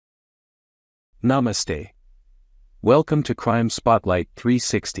Namaste. Welcome to Crime Spotlight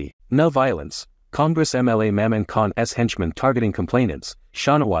 360. No violence. Congress MLA Maman Khan's henchman targeting complainants.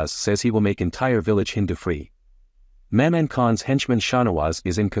 Shahnawaz says he will make entire village Hindu-free. Maman Khan's henchman Shahnawaz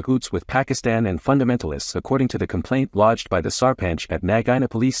is in cahoots with Pakistan and fundamentalists according to the complaint lodged by the Sarpanch at Nagaina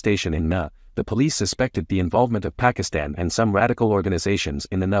police station in NUH. The police suspected the involvement of Pakistan and some radical organizations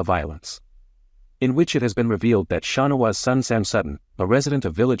in the NUH violence, in which it has been revealed that Shahnawaz's son Sam Sutton, a resident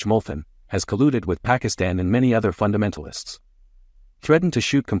of village Multan, has colluded with Pakistan and many other fundamentalists. Threatened to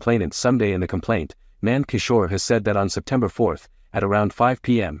shoot complainants someday in the complaint, Nand Kishore has said that on September 4, at around 5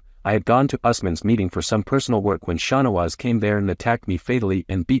 p.m., I had gone to Usman's meeting for some personal work when Shahnawaz came there and attacked me fatally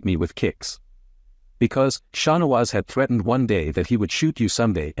and beat me with kicks. Because Shahnawaz had threatened one day that he would shoot you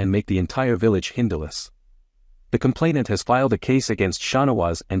someday and make the entire village Hinduless. The complainant has filed a case against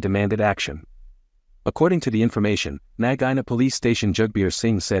Shahnawaz and demanded action. According to the information, Nagaina Police Station Jugbir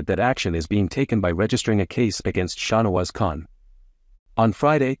Singh said that action is being taken by registering a case against Shahnawaz Khan. On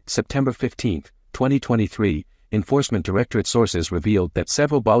Friday, September 15, 2023, Enforcement Directorate sources revealed that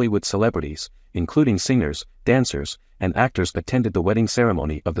several Bollywood celebrities, including singers, dancers, and actors attended the wedding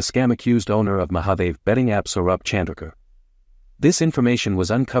ceremony of the scam-accused owner of Mahadev betting app Saurabh Chandrakar. This information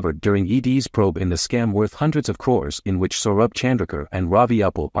was uncovered during ED's probe in the scam worth hundreds of crores in which Saurabh Chandrakar and Ravi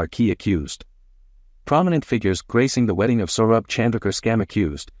Uppal are key accused. Prominent figures gracing the wedding of Saurabh Chandrakar scam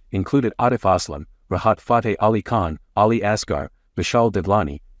accused included Atif Aslam, Rahat Fateh Ali Khan, Ali Asghar, Vishal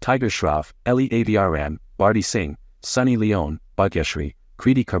Devlani, Tiger Shroff, Eli Aviaram, Bardi Singh, Sunny Leone, Bhagyashri,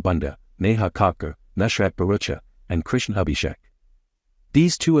 Kriti Kharbanda, Neha Kakkar, Nusrat Bharucha, and Krishna Abhishek.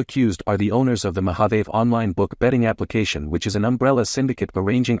 These two accused are the owners of the Mahadev online book betting application, which is an umbrella syndicate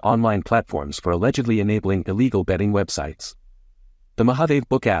arranging online platforms for allegedly enabling illegal betting websites. The Mahadev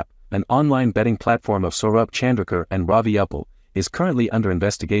book app, an online betting platform of Saurabh Chandrakar and Ravi Uppal, is currently under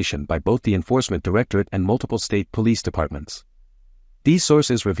investigation by both the Enforcement Directorate and multiple state police departments. These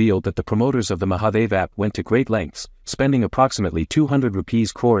sources revealed that the promoters of the Mahadev app went to great lengths, spending approximately 200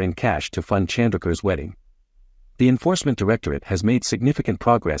 rupees crore in cash to fund Chandrakar's wedding. The Enforcement Directorate has made significant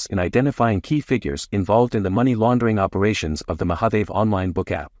progress in identifying key figures involved in the money laundering operations of the Mahadev online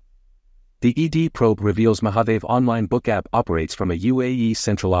book app. The ED probe reveals Mahadev online book app operates from a UAE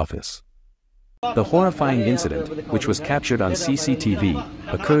central office. The horrifying incident, which was captured on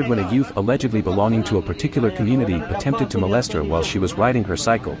CCTV, occurred when a youth allegedly belonging to a particular community attempted to molest her while she was riding her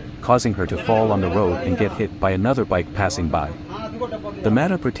cycle, causing her to fall on the road and get hit by another bike passing by. The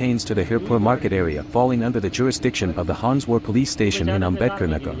matter pertains to the Hirpur market area falling under the jurisdiction of the Hanswar police station in Ambedkar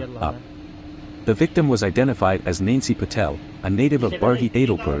Nagar, UP. The victim was identified as Nancy Patel, a native of Barhi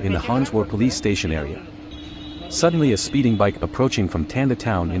Adalpur in the Hanswar police station area. Suddenly a speeding bike approaching from Tanda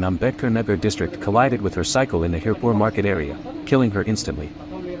town in Ambedkar Nagar district collided with her cycle in the Hirpur market area, killing her instantly.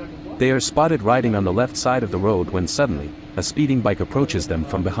 They are spotted riding on the left side of the road when suddenly, a speeding bike approaches them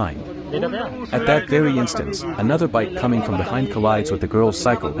from behind. At that very instant, another bike coming from behind collides with the girl's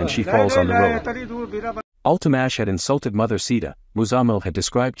cycle and she falls on the road. Altamash had insulted Mother Sita, Muzammil had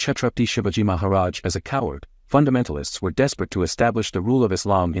described Chhatrapati Shivaji Maharaj as a coward. Fundamentalists were desperate to establish the rule of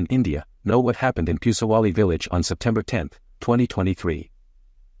Islam in India. Know what happened in Pusawali village on September 10, 2023.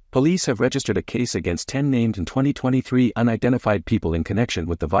 Police have registered a case against 10 named in 2023 unidentified people in connection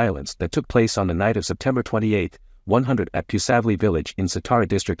with the violence that took place on the night of September 28, 100 at Pusavali village in Satara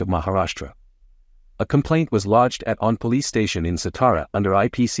district of Maharashtra. A complaint was lodged at On police station in Satara under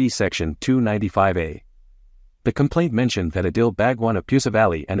IPC section 295A. The complaint mentioned that Adil Bagwan of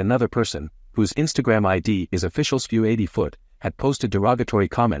Pusavali and another person, whose Instagram ID is officialsview 80 foot, had posted derogatory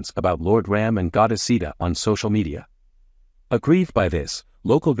comments about Lord Ram and Goddess Sita on social media. Aggrieved by this,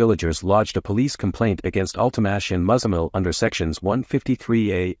 local villagers lodged a police complaint against Altamash and Muzammil under sections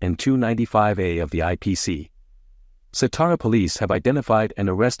 153A and 295A of the IPC. Satara police have identified and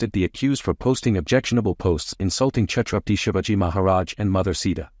arrested the accused for posting objectionable posts insulting Chhatrapati Shivaji Maharaj and Mother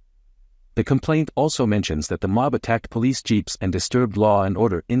Sita. The complaint also mentions that the mob attacked police jeeps and disturbed law and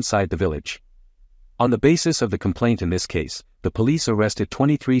order inside the village. On the basis of the complaint in this case, the police arrested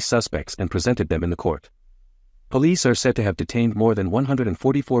 23 suspects and presented them in the court. Police are said to have detained more than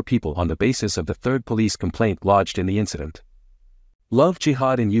 144 people on the basis of the third police complaint lodged in the incident. Love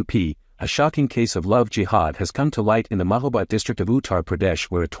jihad in UP. A shocking case of love jihad has come to light in the Mahobha district of Uttar Pradesh,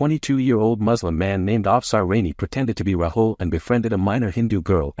 where a 22-year-old Muslim man named Afsar Raini pretended to be Rahul and befriended a minor Hindu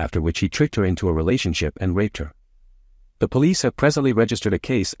girl, after which he tricked her into a relationship and raped her. The police have presently registered a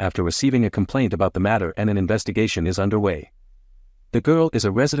case after receiving a complaint about the matter and an investigation is underway. The girl is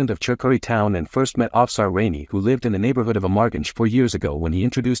a resident of Chirkuri town and first met Afsar Raini, who lived in the neighborhood of Amarganj 4 years ago when he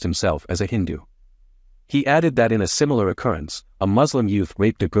introduced himself as a Hindu. He added that in a similar occurrence, a Muslim youth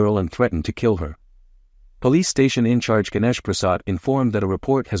raped a girl and threatened to kill her. Police station in charge Ganesh Prasad informed that a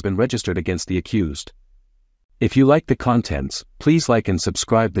report has been registered against the accused. If you like the contents, please like and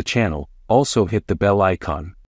subscribe the channel, also hit the bell icon.